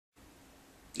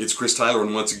It's Chris Tyler,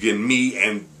 and once again, me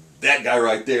and that guy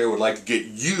right there would like to get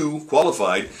you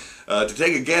qualified to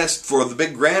take a guest for the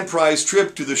big grand prize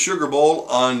trip to the Sugar Bowl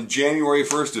on January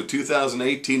 1st of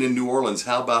 2018 in New Orleans.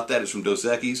 How about that? It's from Dos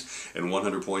Equis and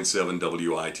 100.7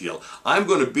 WITL. I'm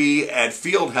going to be at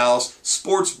Fieldhouse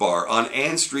Sports Bar on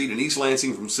Ann Street in East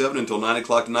Lansing from 7 until 9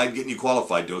 o'clock tonight, getting you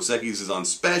qualified. Dos Equis is on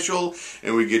special,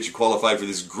 and we get you qualified for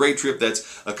this great trip.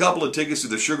 That's a couple of tickets to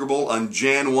the Sugar Bowl on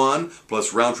Jan 1,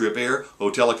 plus round-trip air,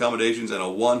 hotel accommodations, and a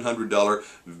 $100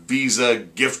 Visa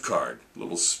gift card. A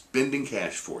little spending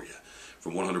cash for you.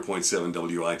 From 100.7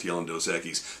 WITL and Dos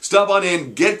Equis. Stop on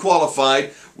in, get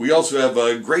qualified. We also have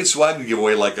a great swag to give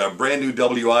away, like a brand new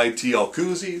WITL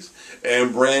koozies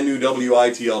and brand new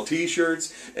WITL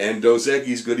t-shirts and Dos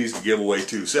Equis goodies to give away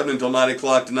too. 7 until 9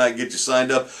 o'clock tonight. Get you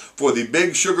signed up for the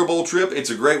big Sugar Bowl trip.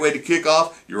 It's a great way to kick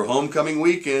off your homecoming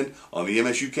weekend on the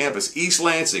MSU campus, East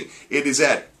Lansing. It is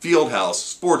at Fieldhouse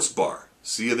Sports Bar.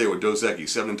 See you there with Dos Equis,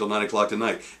 7 until 9 o'clock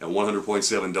tonight, and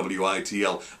 100.7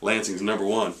 WITL, Lansing's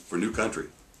 #1 for New Country.